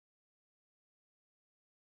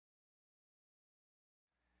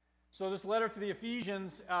So this letter to the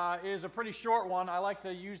Ephesians is a pretty short one. I like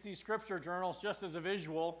to use these scripture journals just as a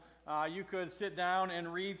visual. You could sit down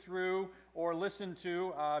and read through or listen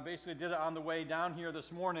to, basically did it on the way down here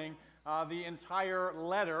this morning, the entire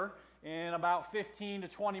letter in about 15 to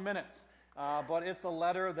 20 minutes. But it's a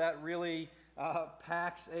letter that really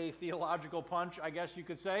packs a theological punch, I guess you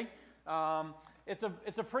could say.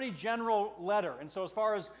 It's a pretty general letter, and so as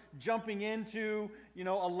far as jumping into,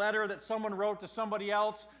 a letter that someone wrote to somebody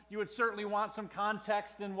else, you would certainly want some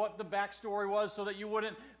context and what the backstory was so that you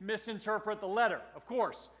wouldn't misinterpret the letter, of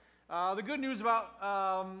course. The good news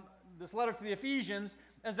about this letter to the Ephesians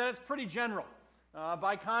is that it's pretty general.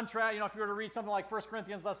 By contrast, if you were to read something like 1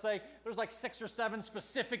 Corinthians, let's say, there's like 6 or 7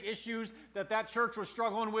 specific issues that church was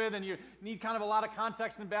struggling with, and you need kind of a lot of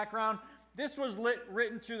context and background. This was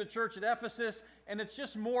written to the church at Ephesus, and it's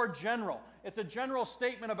just more general. It's a general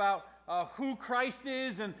statement about who Christ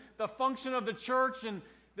is and the function of the church, and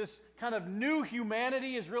this kind of new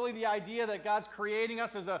humanity is really the idea that God's creating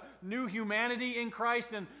us as a new humanity in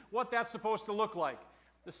Christ and what that's supposed to look like.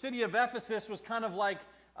 The city of Ephesus was kind of like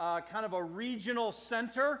kind of a regional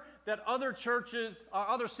center that other cities,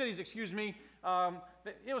 it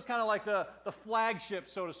was kind of like the flagship,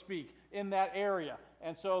 so to speak, in that area.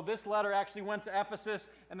 And so this letter actually went to Ephesus,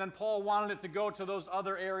 and then Paul wanted it to go to those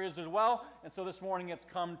other areas as well. And so this morning it's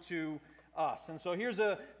come to us. And so here's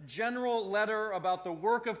a general letter about the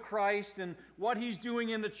work of Christ and what he's doing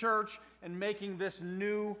in the church and making this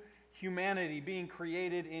new humanity being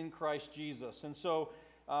created in Christ Jesus. And so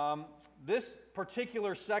this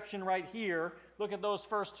particular section right here, look at those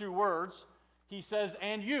first 2 words. He says,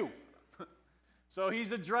 and you. So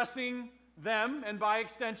he's addressing them, and by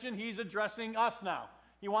extension, he's addressing us now.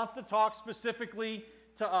 He wants to talk specifically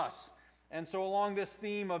to us. And so along this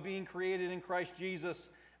theme of being created in Christ Jesus,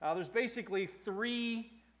 there's basically 3,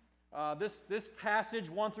 this passage,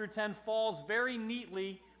 1 through 10, falls very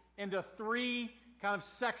neatly into 3 kind of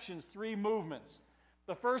sections, 3 movements.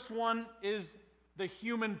 The first one is the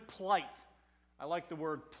human plight. I like the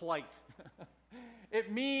word plight. It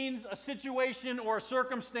means a situation or a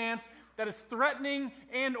circumstance that is threatening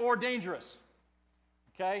and or dangerous.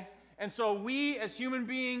 Okay? And so we as human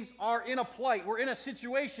beings are in a plight. We're in a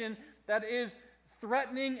situation that is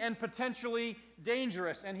threatening and potentially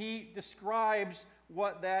dangerous. And he describes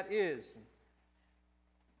what that is.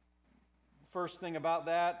 First thing about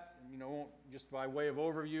that, just by way of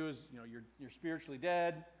overview, is you're spiritually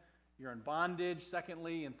dead, you're in bondage,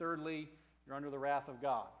 secondly, and thirdly, you're under the wrath of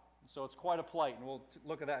God. So it's quite a plight, and we'll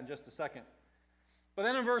look at that in just a second. But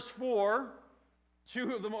then in verse 4,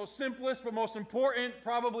 2 of the most simplest but most important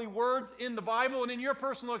probably words in the Bible and in your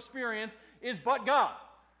personal experience is but God.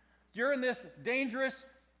 You're in this dangerous,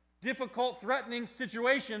 difficult, threatening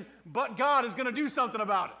situation, but God is going to do something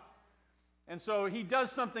about it. And so he does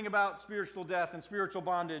something about spiritual death and spiritual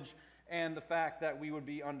bondage and the fact that we would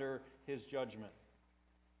be under his judgment.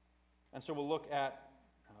 And so we'll look at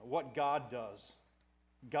what God does,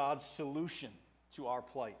 God's solution to our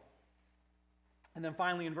plight. And then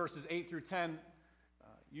finally in verses 8 through 10,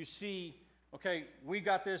 you see, okay, we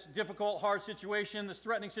got this difficult, hard situation, this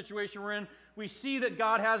threatening situation we're in. We see that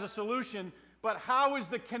God has a solution, but how is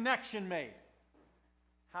the connection made?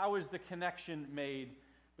 How is the connection made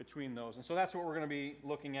between those? And so that's what we're going to be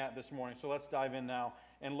looking at this morning. So let's dive in now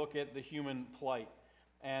and look at the human plight.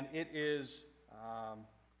 And it is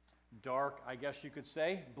dark, I guess you could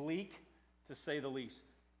say, bleak, to say the least.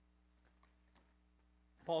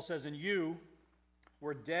 Paul says, and you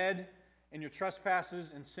were dead in your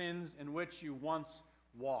trespasses and sins in which you once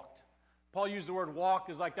walked. Paul used the word walk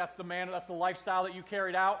as like that's the lifestyle that you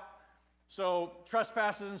carried out. So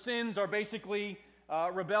trespasses and sins are basically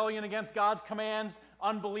rebellion against God's commands,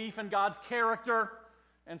 unbelief in God's character.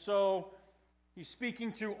 And so he's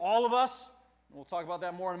speaking to all of us. We'll talk about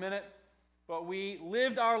that more in a minute. But we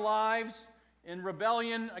lived our lives in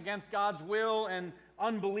rebellion against God's will and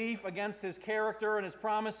unbelief against his character and his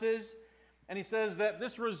promises. And he says that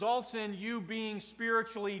this results in you being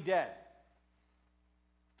spiritually dead.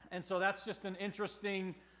 And so that's just an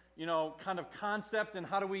interesting, kind of concept. And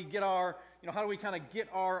how do we get our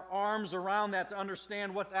arms around that to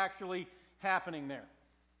understand what's actually happening there?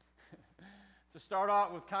 To start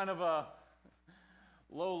out with kind of a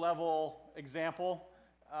low-level example,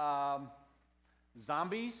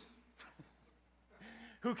 zombies.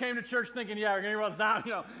 Who came to church thinking, yeah, we're going to hear about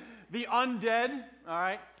zombies, the undead, all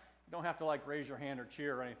right? You don't have to raise your hand or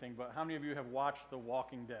cheer or anything, but how many of you have watched The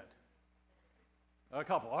Walking Dead? A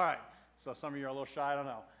couple, all right. So some of you are a little shy, I don't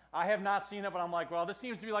know. I have not seen it, but I'm like, well, this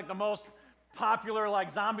seems to be like the most popular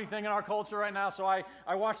like zombie thing in our culture right now. So I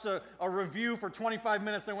watched a review for 25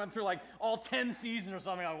 minutes and went through like all 10 seasons or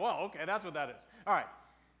something. I'm like, whoa, okay, that's what that is. All right.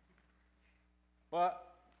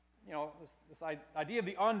 But, you know, this idea of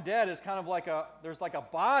the undead is kind of like there's like a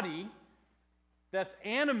body that's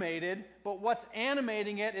animated, but what's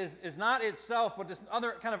animating it is not itself, but this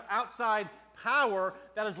other kind of outside power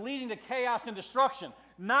that is leading to chaos and destruction,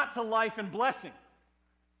 not to life and blessing.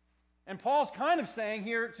 And Paul's kind of saying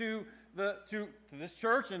here to this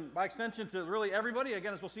church, and by extension to really everybody,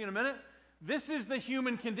 again, as we'll see in a minute, this is the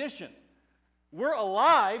human condition. We're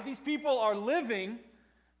alive, these people are living,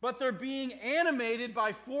 but they're being animated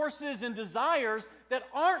by forces and desires that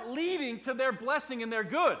aren't leading to their blessing and their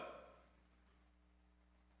good.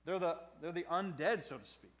 They're the undead, so to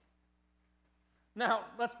speak. Now,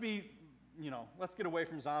 let's get away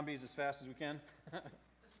from zombies as fast as we can.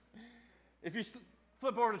 If you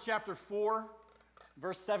flip over to chapter 4,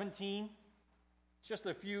 verse 17, it's just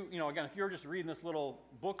a few, again, if you were just reading this little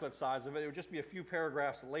booklet size of it, it would just be a few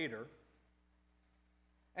paragraphs later.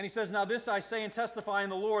 And he says, "Now this I say and testify in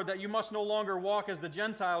the Lord, that you must no longer walk as the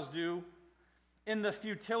Gentiles do in the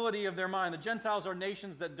futility of their mind." The Gentiles are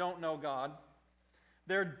nations that don't know God.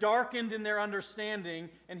 They're darkened in their understanding,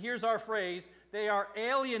 and here's our phrase, they are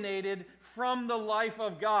alienated from the life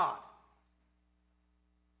of God.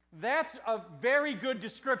 That's a very good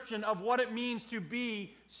description of what it means to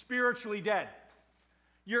be spiritually dead.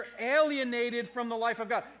 You're alienated from the life of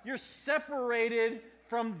God. You're separated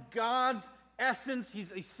from God's essence,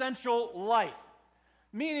 His essential life.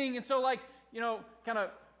 Meaning, and so kind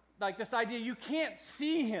of like this idea, you can't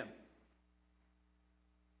see Him.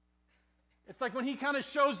 It's like when He kind of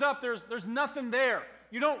shows up, there's nothing there.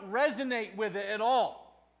 You don't resonate with it at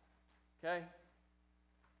all. Okay?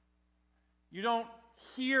 You don't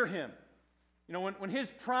hear Him. When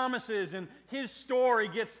His promises and His story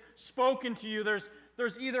gets spoken to you,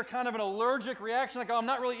 there's either kind of an allergic reaction, like, oh, I'm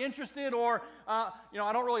not really interested, or, I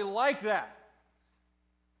don't really like that.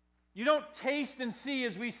 You don't taste and see,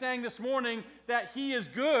 as we sang this morning, that He is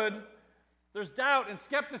good. There's doubt and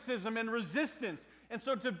skepticism and resistance. And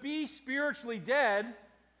so to be spiritually dead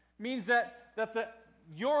means that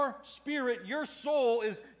your spirit, your soul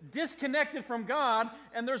is disconnected from God,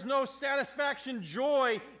 and there's no satisfaction,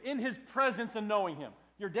 joy in His presence and knowing Him.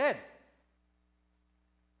 You're dead.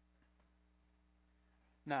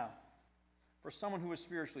 Now, for someone who is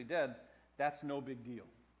spiritually dead, that's no big deal.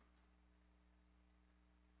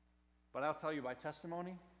 But I'll tell you by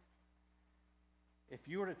testimony, if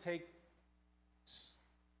you were to take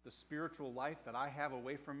the spiritual life that I have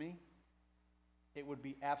away from me, it would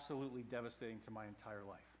be absolutely devastating to my entire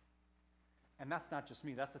life. And that's not just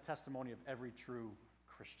me, that's a testimony of every true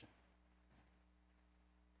Christian.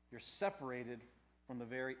 You're separated from the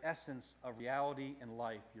very essence of reality and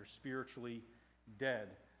life. You're spiritually dead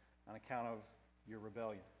on account of your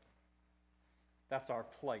rebellion. That's our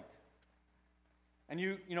plight. And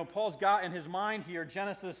Paul's got in his mind here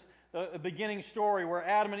Genesis, the beginning story where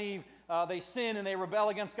Adam and Eve, they sin and they rebel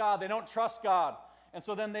against God. They don't trust God. And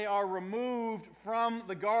so then they are removed from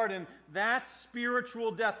the garden. That's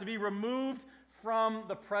spiritual death, to be removed from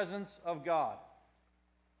the presence of God.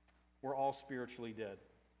 We're all spiritually dead.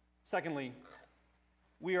 Secondly,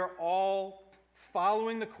 we are all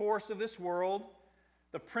following the course of this world,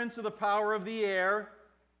 the prince of the power of the air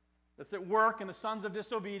that's at work in the sons of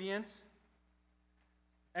disobedience.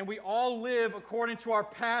 And we all live according to our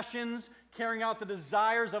passions, carrying out the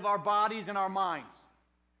desires of our bodies and our minds.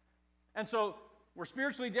 And so we're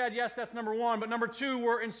spiritually dead, yes, that's number one. But number two,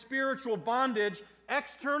 we're in spiritual bondage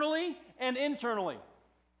externally and internally.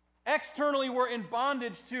 Externally, we're in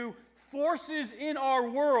bondage to forces in our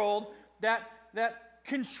world that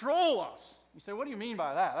control us. You say, what do you mean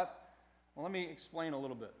by that? Well, let me explain a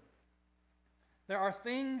little bit. There are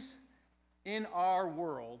things in our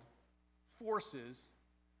world, forces,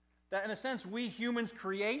 that in a sense we humans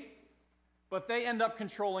create, but they end up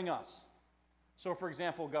controlling us. So, for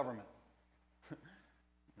example, government.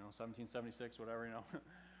 1776, whatever,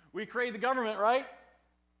 We create the government, right?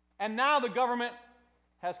 And now the government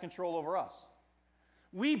has control over us.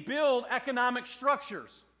 We build economic structures,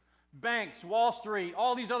 banks, Wall Street,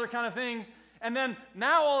 all these other kind of things, and then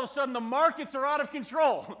now all of a sudden the markets are out of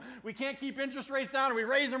control. We can't keep interest rates down, we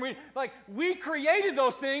raise them. We created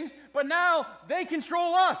those things, but now they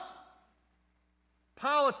control us.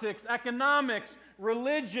 Politics, economics,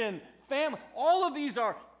 religion, family, all of these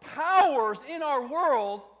are powers in our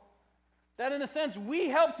world that in a sense we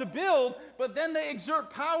help to build, but then they exert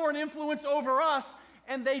power and influence over us,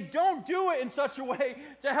 and they don't do it in such a way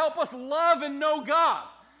to help us love and know God.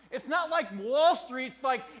 It's not like Wall Street's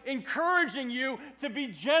like encouraging you to be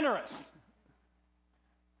generous.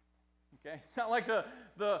 Okay? It's not like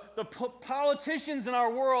the politicians in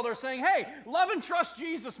our world are saying, hey, love and trust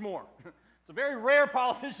Jesus more. It's a very rare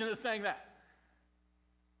politician that's saying that.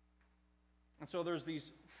 And so there's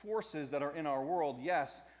these forces that are in our world,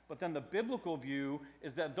 yes, but then the biblical view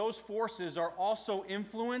is that those forces are also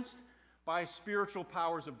influenced by spiritual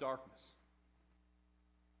powers of darkness.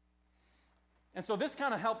 And so this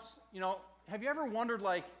kind of helps, have you ever wondered,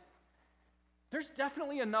 there's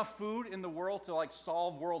definitely enough food in the world to,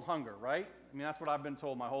 solve world hunger, right? I mean, that's what I've been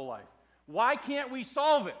told my whole life. Why can't we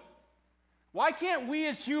solve it? Why can't we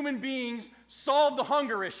as human beings solve the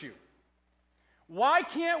hunger issue? Why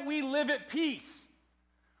can't we live at peace?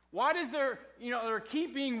 Why does there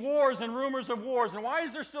keep being wars and rumors of wars? And why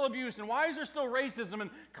is there still abuse? And why is there still racism and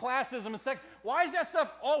classism and sex? Why is that stuff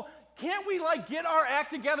all... Can't we get our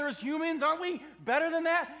act together as humans? Aren't we better than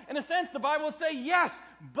that? In a sense, the Bible would say yes,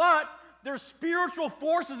 but there's spiritual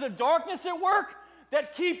forces of darkness at work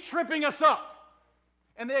that keep tripping us up.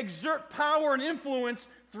 And they exert power and influence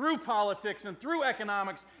through politics and through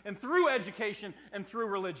economics and through education and through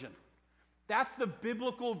religion. That's the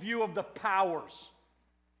biblical view of the powers.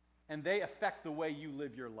 And they affect the way you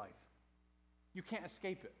live your life. You can't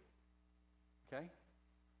escape it. Okay?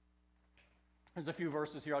 There's a few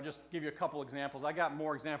verses here. I'll just give you a couple examples. I got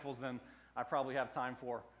more examples than I probably have time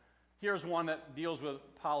for. Here's one that deals with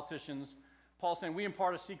politicians. Paul's saying, we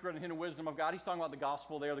impart a secret and hidden wisdom of God. He's talking about the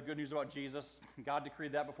gospel there, the good news about Jesus. God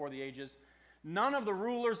decreed that before the ages. None of the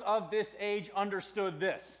rulers of this age understood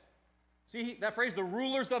this. See that phrase, the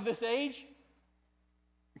rulers of this age?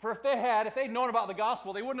 For if they'd known about the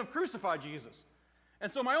gospel, they wouldn't have crucified Jesus. And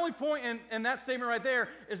so my only point in that statement right there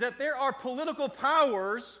is that there are political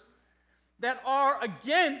powers that are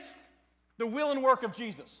against the will and work of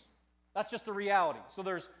Jesus. That's just the reality. So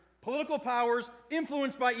there's political powers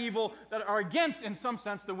influenced by evil that are against, in some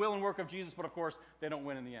sense, the will and work of Jesus, but of course, they don't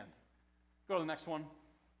win in the end. Go to the next one.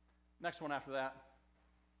 Next one after that.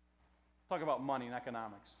 Talk about money and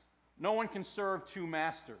economics. No one can serve two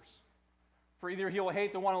masters. For either he will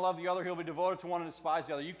hate the one and love the other, he'll be devoted to one and despise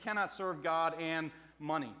the other. You cannot serve God and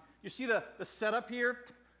money. You see the setup here?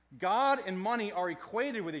 God and money are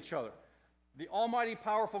equated with each other. The almighty,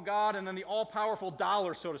 powerful God and then the all-powerful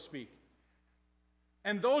dollar, so to speak.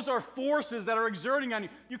 And those are forces that are exerting on you.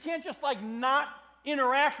 You can't just not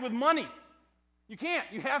interact with money. You can't.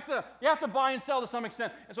 You have to buy and sell to some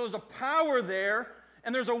extent. And so there's a power there,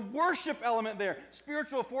 and there's a worship element there.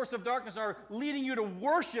 Spiritual forces of darkness are leading you to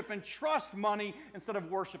worship and trust money instead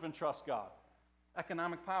of worship and trust God.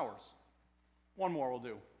 Economic powers. One more will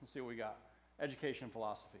do. Let's see what we got. Education and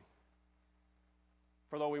philosophy.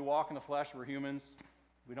 For though we walk in the flesh, we're humans.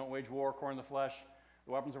 We don't wage war according to the flesh.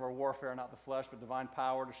 The weapons of our warfare are not the flesh, but divine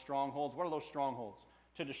power to strongholds. What are those strongholds?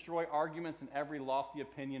 To destroy arguments and every lofty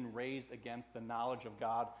opinion raised against the knowledge of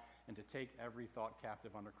God, and to take every thought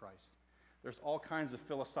captive under Christ. There's all kinds of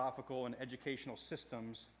philosophical and educational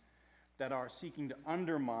systems that are seeking to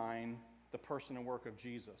undermine the person and work of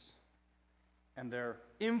Jesus. And they're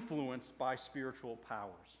influenced by spiritual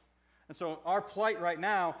powers. And so our plight right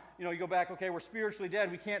now, you go back, okay, we're spiritually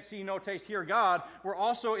dead. We can't see, know, taste, hear God. We're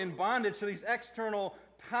also in bondage to these external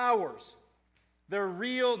powers. They're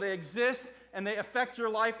real, they exist, and they affect your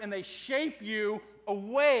life, and they shape you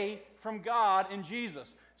away from God and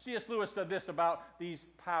Jesus. C.S. Lewis said this about these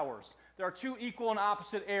powers. There are two equal and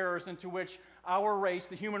opposite errors into which our race,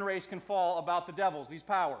 the human race, can fall about the devils, these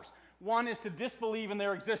powers. One is to disbelieve in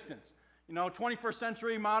their existence. 21st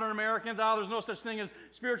century modern Americans, there's no such thing as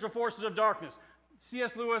spiritual forces of darkness.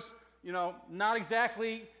 C.S. Lewis, not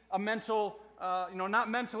exactly a mental, not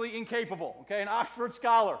mentally incapable, okay, an Oxford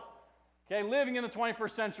scholar, okay, living in the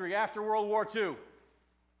 21st century after World War II.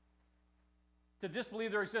 To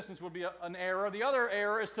disbelieve their existence would be an error. The other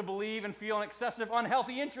error is to believe and feel an excessive,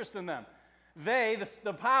 unhealthy interest in them. They,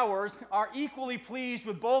 the powers, are equally pleased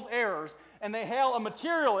with both errors, and they hail a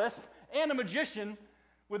materialist and a magician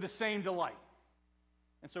with the same delight.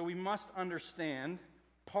 And so we must understand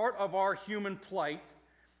part of our human plight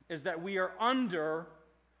is that we are under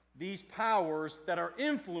these powers that are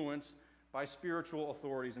influenced by spiritual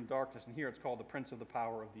authorities in darkness. And here it's called the prince of the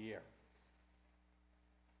power of the air.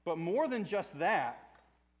 But more than just that,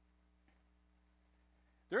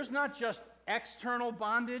 there's not just external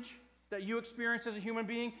bondage that you experience as a human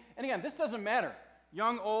being. And again, this doesn't matter.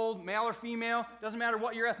 Young, old, male or female, doesn't matter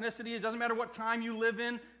what your ethnicity is, doesn't matter what time you live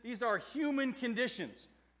in. These are human conditions.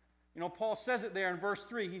 Paul says it there in verse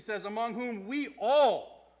 3. He says, among whom we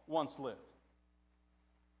all once lived.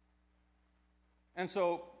 And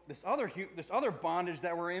so this other bondage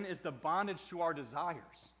that we're in is the bondage to our desires.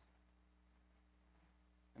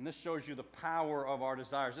 And this shows you the power of our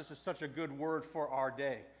desires. This is such a good word for our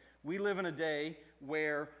day. We live in a day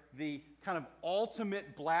where the kind of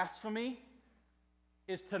ultimate blasphemy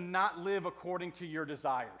is to not live according to your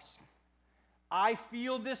desires. I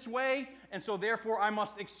feel this way, and so therefore I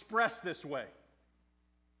must express this way.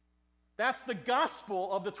 That's the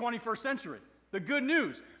gospel of the 21st century, the good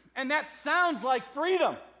news. And that sounds like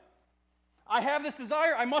freedom. I have this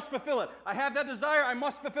desire, I must fulfill it. I have that desire, I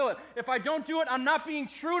must fulfill it. If I don't do it, I'm not being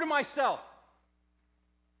true to myself.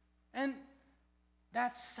 And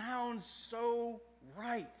that sounds so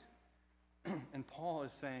right. And Paul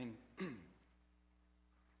is saying,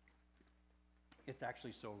 it's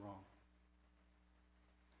actually so wrong.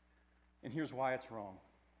 And here's why it's wrong.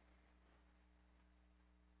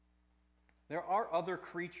 There are other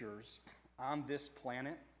creatures on this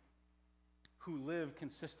planet who live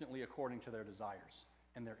consistently according to their desires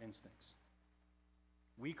and their instincts.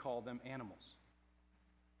 We call them animals.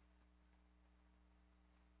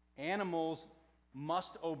 Animals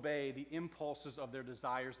must obey the impulses of their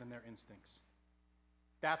desires and their instincts.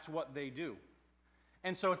 That's what they do.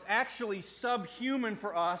 And so it's actually subhuman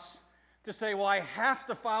for us to say, well, I have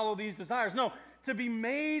to follow these desires. No, to be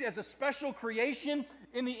made as a special creation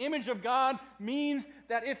in the image of God means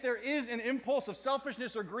that if there is an impulse of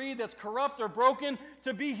selfishness or greed that's corrupt or broken,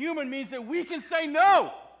 to be human means that we can say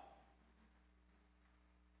no.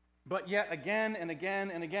 But yet again and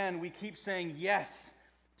again and again, we keep saying yes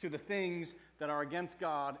to the things that are against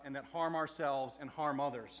God and that harm ourselves and harm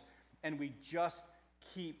others. And we just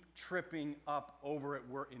keep tripping up over it.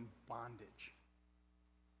 We're in bondage.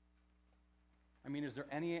 I mean, is there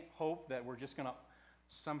any hope that we're just going to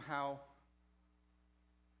somehow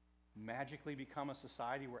magically become a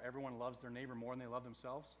society where everyone loves their neighbor more than they love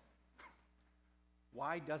themselves?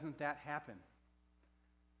 Why doesn't that happen?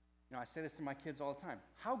 You know, I say this to my kids all the time.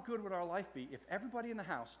 How good would our life be if everybody in the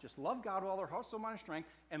house just loved God with all their heart, soul, mind, and strength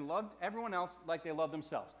and loved everyone else like they love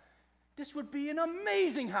themselves? This would be an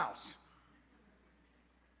amazing house.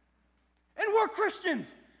 And we're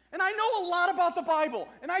Christians. And I know a lot about the Bible.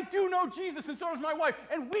 And I do know Jesus, and so does my wife.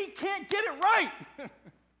 And we can't get it right.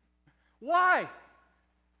 Why?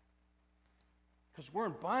 Because we're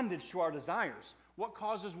in bondage to our desires. What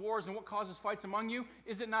causes wars and what causes fights among you?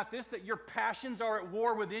 Is it not this, that your passions are at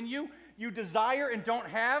war within you? You desire and don't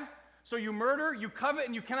have, so you murder. You covet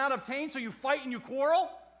and you cannot obtain, so you fight and you quarrel.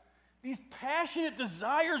 These passionate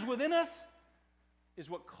desires within us is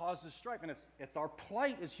what causes strife. And it's our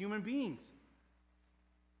plight as human beings.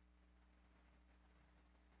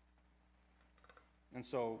 And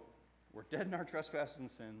so we're dead in our trespasses and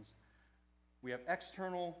sins. We have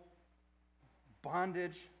external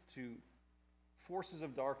bondage to forces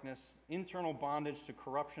of darkness, internal bondage to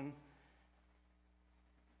corruption.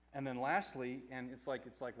 And then lastly, and it's like,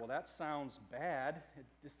 well, that sounds bad.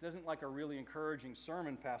 This isn't like a really encouraging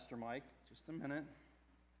sermon, Pastor Mike. Just a minute.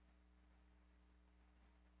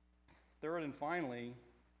 Third and finally,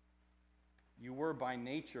 you were by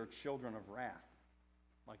nature children of wrath,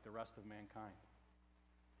 like the rest of mankind.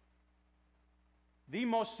 The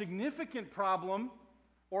most significant problem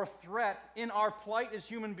or threat in our plight as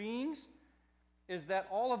human beings is that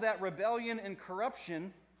all of that rebellion and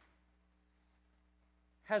corruption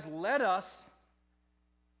has led us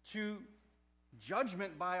to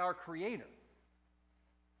judgment by our Creator.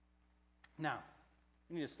 Now,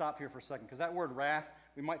 we need to stop here for a second, because that word wrath,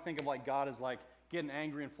 we might think of like God as like getting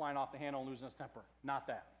angry and flying off the handle and losing his temper. Not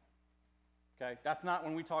that. Okay? That's not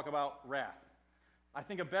when we talk about wrath. I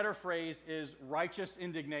think a better phrase is righteous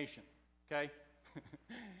indignation. Okay?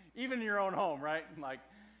 Even in your own home, right? Like,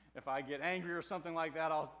 if I get angry or something like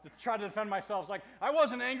that, I'll try to defend myself. It's like, I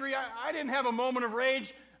wasn't angry. I didn't have a moment of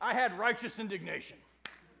rage. I had righteous indignation.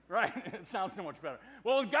 Right? It sounds so much better.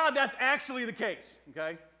 Well, with God, that's actually the case.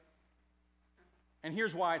 Okay? And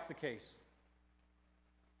here's why it's the case.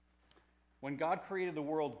 When God created the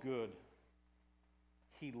world good,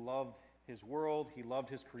 He loved His world. He loved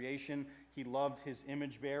His creation. He loved His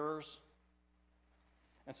image bearers.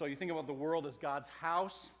 And so you think about the world as God's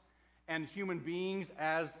house, and human beings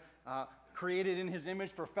as created in His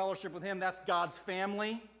image for fellowship with Him. That's God's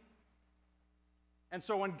family. And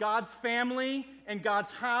so when God's family and God's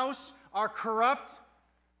house are corrupt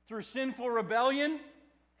through sinful rebellion,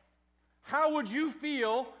 how would you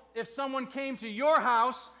feel if someone came to your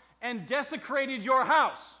house and desecrated your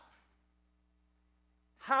house?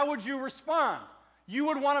 How would you respond? You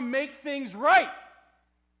would want to make things right.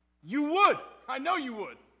 You would. I know you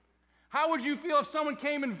would. How would you feel if someone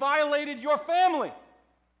came and violated your family?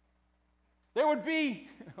 There would be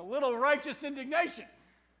a little righteous indignation.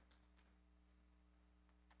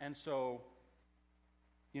 And so,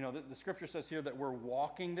 you know, the scripture says here that we're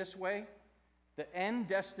walking this way. The end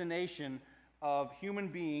destination of human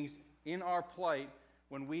beings in our plight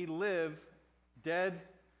when we live dead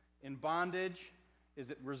in bondage is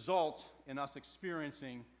it results in us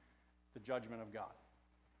experiencing the judgment of God.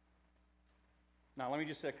 Now, let me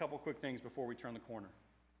just say a couple quick things before we turn the corner.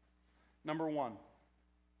 Number one,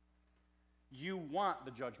 you want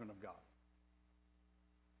the judgment of God,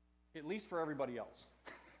 at least for everybody else.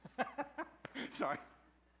 Sorry.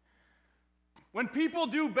 When people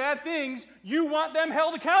do bad things, you want them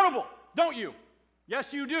held accountable, don't you?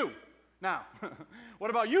 Yes, you do. Now, what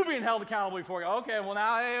about you being held accountable before you? Okay, well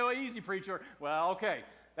now, hey, easy, preacher. Well, okay,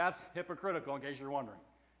 that's hypocritical in case you're wondering.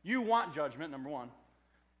 You want judgment, number one.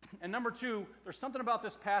 And number two, there's something about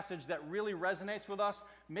this passage that really resonates with us,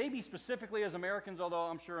 maybe specifically as Americans, although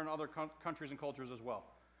I'm sure in other countries and cultures as well.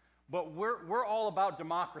 But we're all about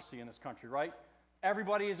democracy in this country, right?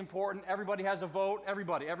 Everybody is important. Everybody has a vote.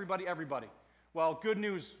 Everybody. Well, good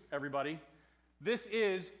news, everybody. This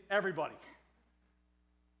is everybody.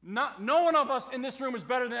 No one of us in this room is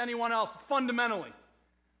better than anyone else, fundamentally.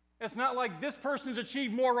 It's not like this person's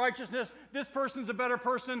achieved more righteousness, this person's a better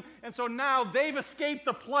person, and so now they've escaped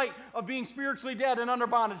the plight of being spiritually dead and under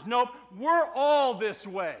bondage. Nope, we're all this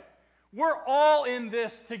way. We're all in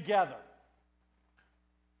this together,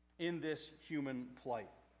 in this human plight.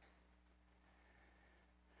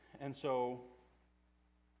 And so,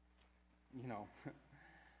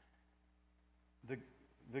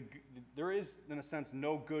 there is, in a sense,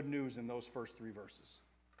 no good news in those first three verses.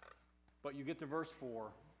 But you get to verse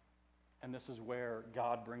 4, and this is where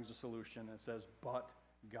God brings a solution. It says, but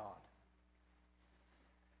God.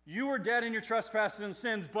 You were dead in your trespasses and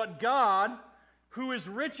sins, but God, who is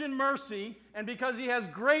rich in mercy, and because he has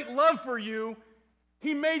great love for you,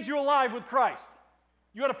 he made you alive with Christ.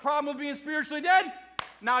 You had a problem with being spiritually dead?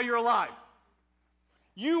 Now you're alive.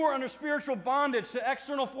 You were under spiritual bondage to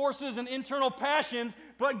external forces and internal passions,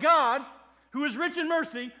 but God, who is rich in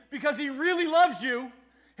mercy, because he really loves you,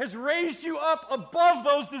 has raised you up above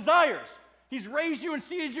those desires. He's raised you and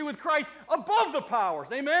seated you with Christ above the powers.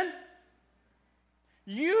 Amen?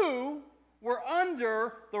 You were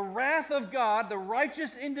under the wrath of God, the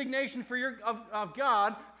righteous indignation of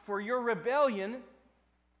God for your rebellion.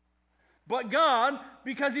 But God,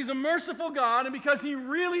 because he's a merciful God and because he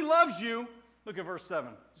really loves you, look at verse 7.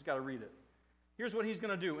 Just got to read it. Here's what he's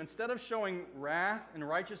going to do. Instead of showing wrath and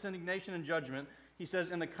righteous indignation and judgment, he says,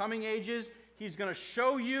 in the coming ages, he's going to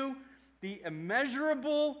show you the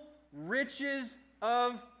immeasurable riches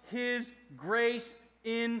of his grace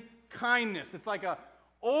in kindness. It's like an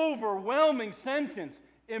overwhelming sentence.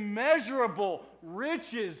 Immeasurable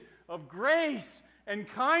riches of grace and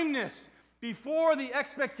kindness. Before, the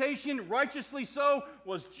expectation, righteously so,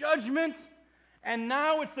 was judgment. And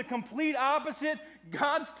now it's the complete opposite.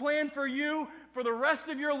 God's plan for you for the rest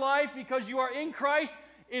of your life, because you are in Christ,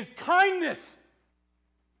 is kindness.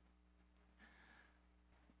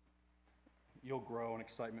 You'll grow in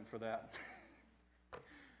excitement for that.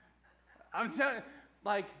 I'm telling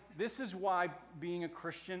you, this is why being a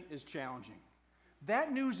Christian is challenging.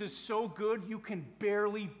 That news is so good you can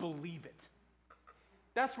barely believe it.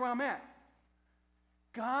 That's where I'm at.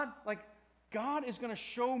 God is going to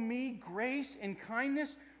show me grace and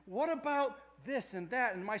kindness. What about this and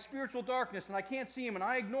that and my spiritual darkness, and I can't see him and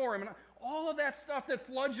I ignore him, and all of that stuff that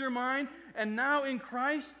floods your mind, and now in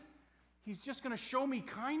Christ, he's just going to show me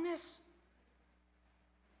kindness?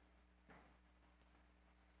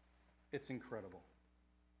 It's incredible.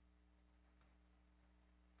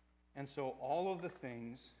 And so all of the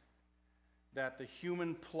things that the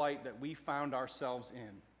human plight that we found ourselves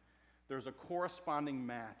in, there's a corresponding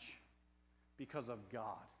match because of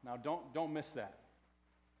God. Now don't miss that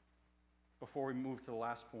before we move to the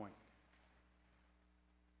last point.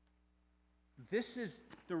 This is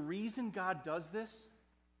the reason God does this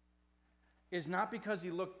is not because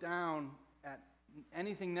he looked down at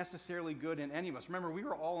anything necessarily good in any of us. Remember, we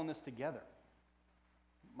were all in this together.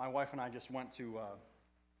 My wife and I just went to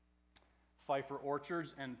Pfeiffer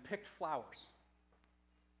Orchards and picked flowers.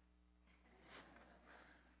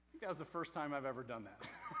 I think that was the first time I've ever done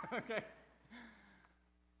that. Okay?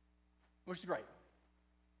 Which is great.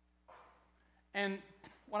 And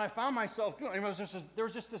when I found myself doing it, there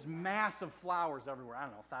was just this mass of flowers everywhere. I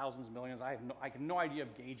don't know, thousands, millions. I have no idea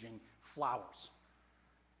of gauging flowers.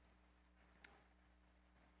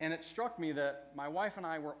 And it struck me that my wife and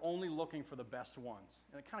I were only looking for the best ones.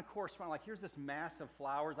 And it kind of corresponded, here's this mass of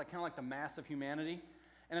flowers, kind of like the mass of humanity.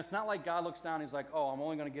 And it's not like God looks down and he's like, oh, I'm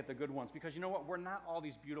only going to get the good ones. Because you know what? We're not all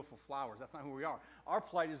these beautiful flowers. That's not who we are. Our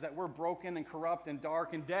plight is that we're broken and corrupt and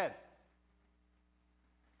dark and dead.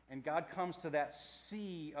 And God comes to that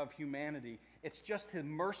sea of humanity. It's just his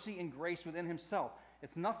mercy and grace within himself.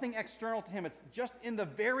 It's nothing external to him. It's just in the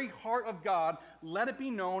very heart of God. Let it be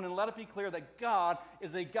known and let it be clear that God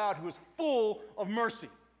is a God who is full of mercy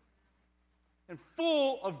and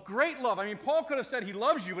full of great love. I mean, Paul could have said he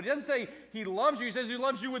loves you, but he doesn't say he loves you. He says he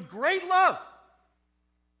loves you with great love.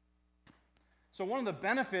 So one of the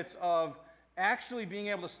benefits of actually being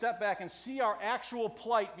able to step back and see our actual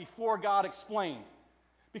plight before God explained.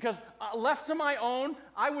 Because left to my own,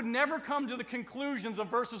 I would never come to the conclusions of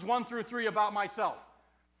verses 1 through 3 about myself.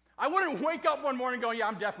 I wouldn't wake up one morning going, yeah,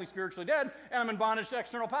 I'm definitely spiritually dead, and I'm in bondage to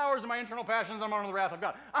external powers, and my internal passions, I'm under the wrath of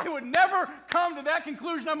God. I would never come to that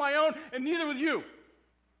conclusion on my own, and neither would you.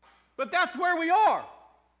 But that's where we are.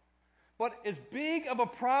 But as big of a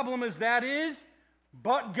problem as that is,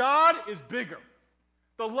 but God is bigger.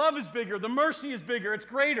 The love is bigger. The mercy is bigger. It's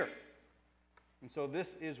greater. And so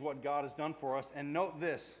this is what God has done for us. And note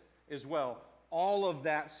this as well. All of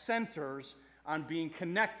that centers on being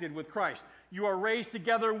connected with Christ. You are raised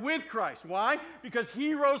together with Christ. Why? Because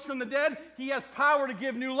he rose from the dead. He has power to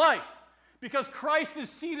give new life. Because Christ is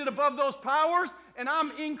seated above those powers, and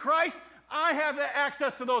I'm in Christ, I have that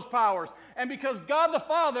access to those powers. And because God the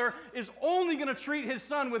Father is only going to treat his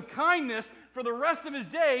Son with kindness for the rest of his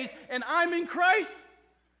days, and I'm in Christ,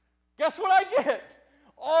 guess what I get?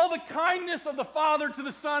 All the kindness of the Father to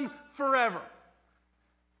the Son forever.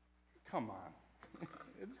 Come on.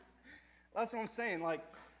 That's what I'm saying. Like,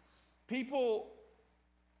 people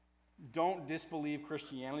don't disbelieve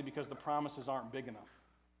Christianity because the promises aren't big enough.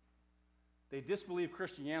 They disbelieve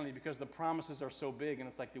Christianity because the promises are so big, and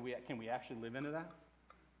it's like, can we actually live into that?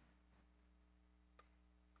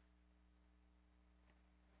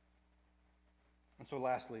 And so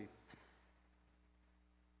lastly,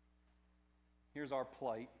 here's our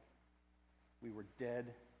plight. We were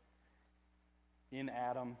dead in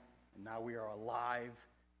Adam, and now we are alive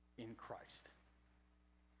in Christ.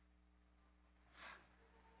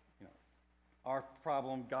 You know, our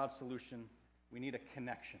problem, God's solution, we need a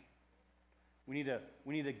connection. We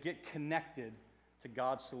need to get connected to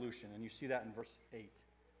God's solution, and you see that in verse 8.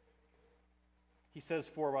 He says,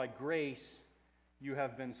 "For by grace you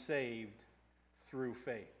have been saved through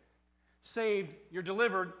faith." Saved, you're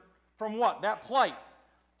delivered from what? That plight.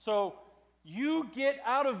 So you get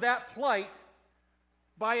out of that plight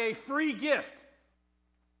by a free gift.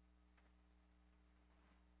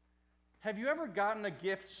 Have you ever gotten a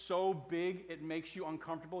gift so big it makes you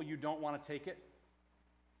uncomfortable you don't want to take it?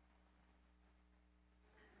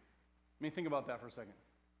 I mean, think about that for a second.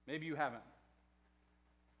 Maybe you haven't.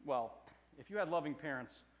 Well, if you had loving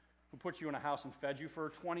parents who put you in a house and fed you for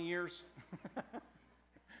 20 years,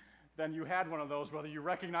 then you had one of those whether you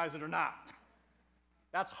recognize it or not.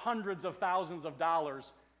 That's hundreds of thousands of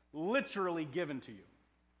dollars literally given to you.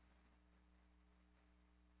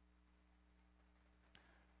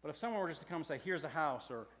 But if someone were just to come and say, here's a house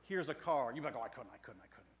or here's a car, you'd be like, oh, I couldn't.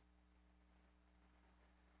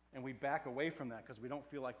 And we back away from that because we don't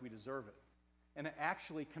feel like we deserve it. And it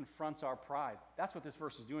actually confronts our pride. That's what this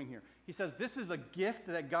verse is doing here. He says, this is a gift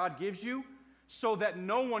that God gives you so that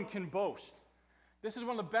no one can boast. This is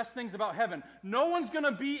one of the best things about heaven. No one's going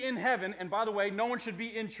to be in heaven, and by the way, no one should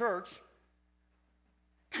be in church,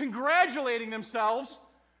 congratulating themselves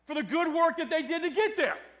for the good work that they did to get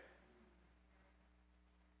there.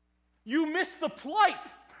 You missed the plight,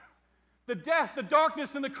 the death, the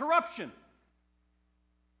darkness, and the corruption.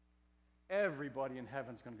 Everybody in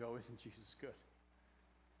heaven's going to go, isn't Jesus good?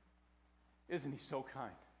 Isn't he so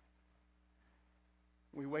kind?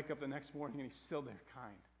 We wake up the next morning and he's still there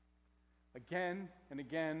kind. Again and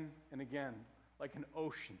again and again, like an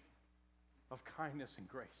ocean of kindness and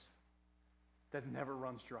grace that never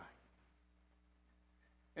runs dry.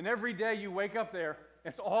 And every day you wake up there,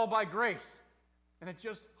 it's all by grace. And it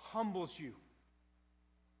just humbles you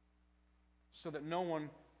so that no one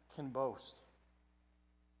can boast.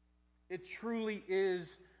 It truly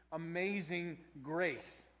is amazing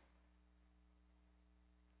grace.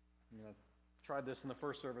 I tried this in the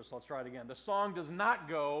first service, I'll try it again. The song does not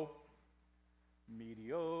go,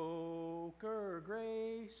 mediocre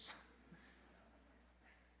grace.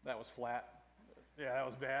 That was flat. Yeah, that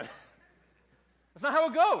was bad. That's not how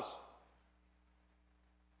it goes.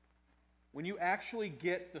 When you actually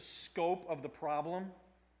get the scope of the problem,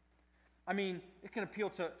 I mean, it can appeal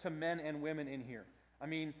to men and women in here. I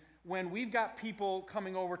mean, when we've got people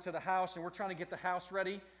coming over to the house and we're trying to get the house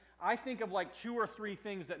ready, I think of like 2 or 3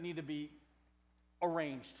 things that need to be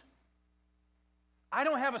arranged. I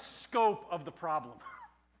don't have a scope of the problem.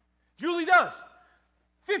 Julie does.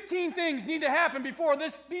 15 things need to happen before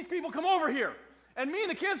these people come over here. And me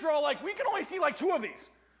and the kids are all like, we can only see like 2 of these.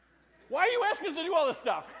 Why are you asking us to do all this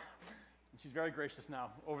stuff? And she's very gracious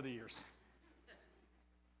now over the years.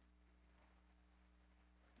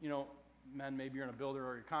 men, maybe you're in a builder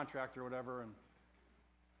or a contractor or whatever, and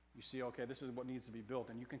you see, okay, this is what needs to be built,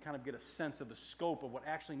 and you can kind of get a sense of the scope of what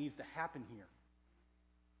actually needs to happen here.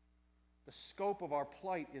 The scope of our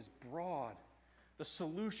plight is broad. The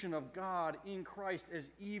solution of God in Christ is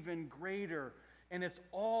even greater. And it's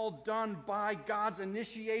all done by God's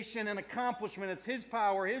initiation and accomplishment. It's His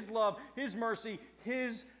power, His love, His mercy,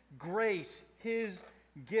 His grace, His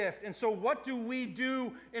gift. And so what do we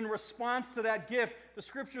do in response to that gift? The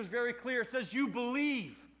Scripture is very clear. It says, you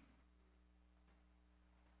believe.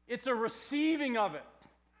 It's a receiving of it.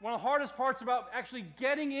 One of the hardest parts about actually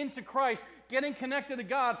getting into Christ, getting connected to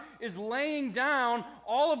God, is laying down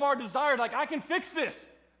all of our desires. Like, I can fix this.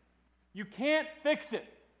 You can't fix it.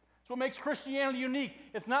 That's what makes Christianity unique.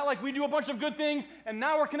 It's not like we do a bunch of good things and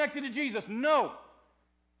now we're connected to Jesus. No.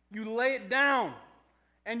 You lay it down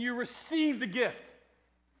and you receive the gift.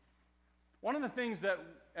 One of the things that,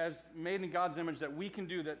 as made in God's image, that we can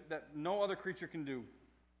do that no other creature can do,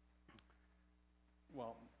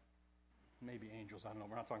 well, maybe angels, I don't know,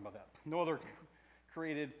 we're not talking about that. No other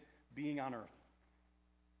created being on earth,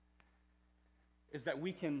 is that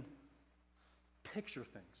we can picture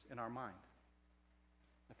things in our mind.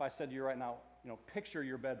 If I said to you right now, picture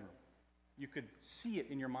your bedroom, you could see it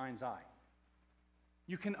in your mind's eye.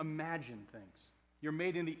 You can imagine things. You're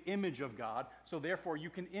made in the image of God, so therefore you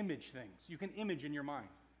can image things. You can image in your mind.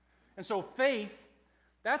 And so faith,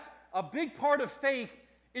 that's a big part of faith,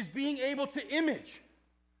 is being able to image.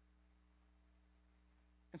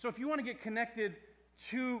 And so if you want to get connected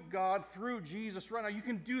to God through Jesus right now, you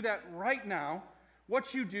can do that right now.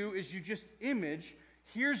 What you do is you just image.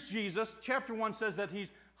 Here's Jesus. Chapter 1 says that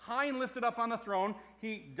He's high and lifted up on the throne.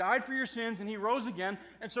 He died for your sins and He rose again.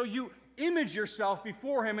 And so you image yourself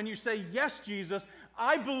before Him and you say, yes, Jesus,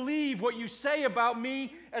 I believe what you say about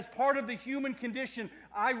me as part of the human condition.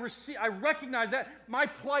 I recognize that my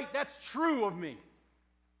plight, that's true of me.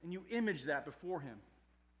 And you image that before Him.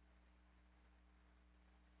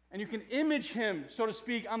 And you can image Him, so to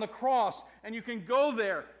speak, on the cross. And you can go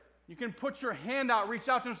there. You can put your hand out, reach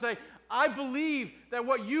out to Him and say, I believe that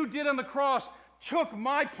what you did on the cross took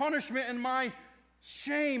my punishment and my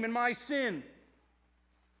shame and my sin.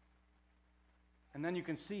 And then you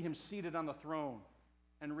can see Him seated on the throne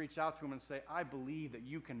and reach out to Him and say, I believe that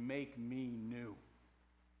you can make me new.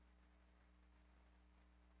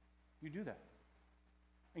 You do that.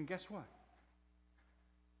 And guess what?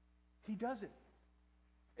 He does it.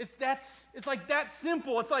 It's like that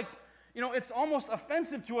simple. It's like, it's almost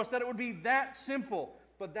offensive to us that it would be that simple.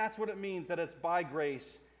 But that's what it means, that it's by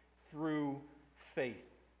grace through faith.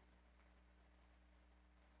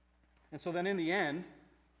 And so then in the end,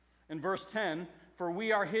 in verse 10, for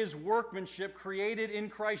we are His workmanship created in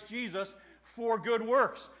Christ Jesus for good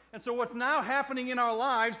works. And so what's now happening in our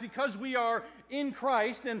lives, because we are in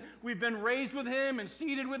Christ and we've been raised with Him and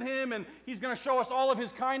seated with Him and He's going to show us all of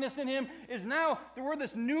His kindness in Him, is now that we're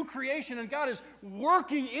this new creation and God is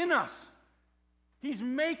working in us. He's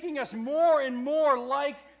making us more and more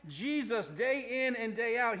like Jesus day in and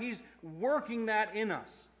day out. He's working that in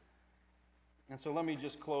us. And so let me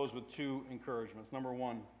just close with two encouragements. Number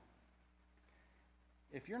one,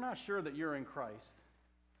 if you're not sure that you're in Christ,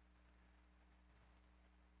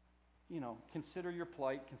 consider your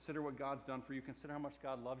plight, consider what God's done for you, consider how much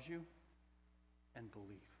God loves you, and believe.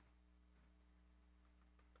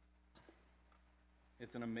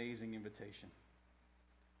 It's an amazing invitation.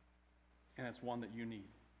 And it's one that you need.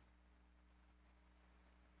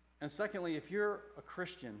 And secondly, if you're a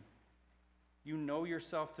Christian, you know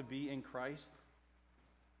yourself to be in Christ,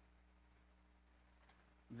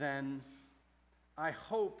 then I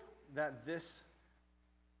hope that this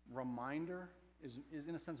reminder is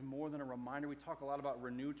in a sense more than a reminder. We talk a lot about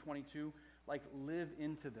Renew 22. Like, live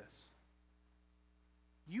into this.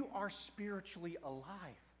 You are spiritually alive.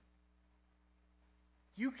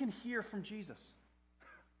 You can hear from Jesus.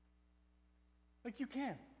 Like, you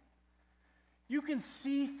can. You can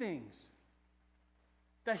see things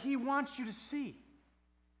that He wants you to see.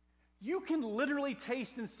 You can literally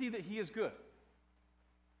taste and see that He is good.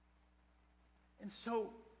 And so,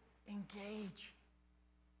 engage.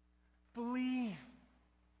 Believe.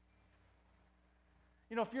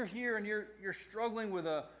 If you're here and you're struggling with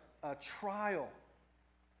a trial,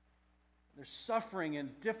 there's suffering and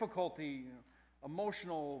difficulty,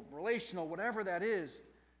 emotional, relational, whatever that is,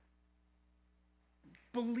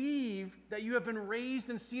 believe that you have been raised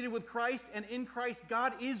and seated with Christ, and in Christ,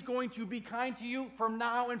 God is going to be kind to you from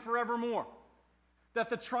now and forevermore. That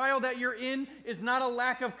the trial that you're in is not a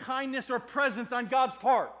lack of kindness or presence on God's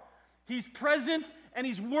part. He's present and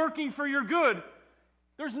He's working for your good.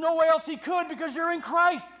 There's no way else He could because you're in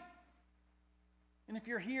Christ. And if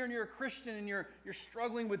you're here and you're a Christian and you're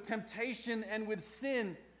struggling with temptation and with sin,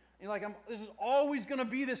 and you're like, this is always going to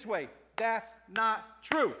be this way, that's not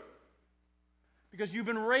true. Because you've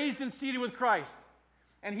been raised and seated with Christ.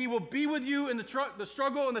 And He will be with you in the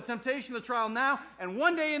struggle and the temptation, the trial now. And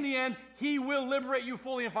one day in the end, He will liberate you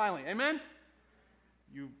fully and finally. Amen?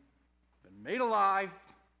 You've been made alive,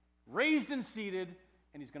 raised and seated,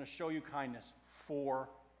 and He's going to show you kindness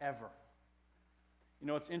forever. You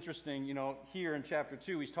know, it's interesting, here in chapter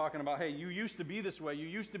 2, He's talking about, hey, you used to be this way. You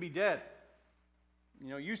used to be dead.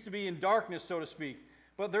 Used to be in darkness, so to speak.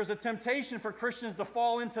 But there's a temptation for Christians to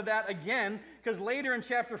fall into that again, because later in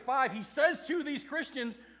chapter 5, He says to these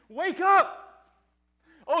Christians, wake up!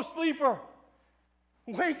 Oh, sleeper!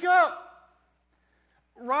 Wake up!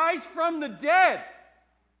 Rise from the dead!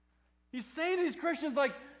 He's saying to these Christians,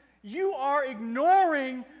 like, you are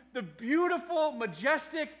ignoring the beautiful,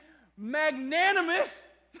 majestic, magnanimous,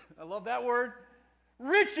 I love that word,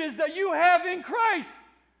 riches that you have in Christ.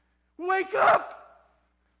 Wake up!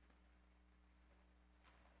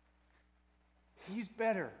 He's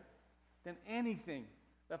better than anything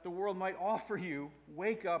that the world might offer you.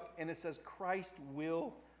 Wake up, and it says Christ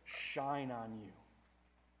will shine on you.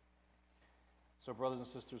 So, brothers and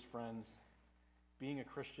sisters, friends, being a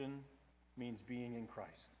Christian means being in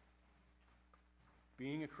Christ.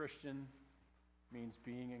 Being a Christian means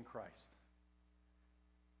being in Christ.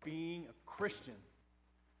 Being a Christian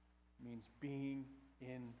means being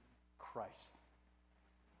in Christ.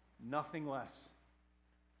 Nothing less.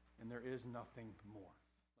 And there is nothing more.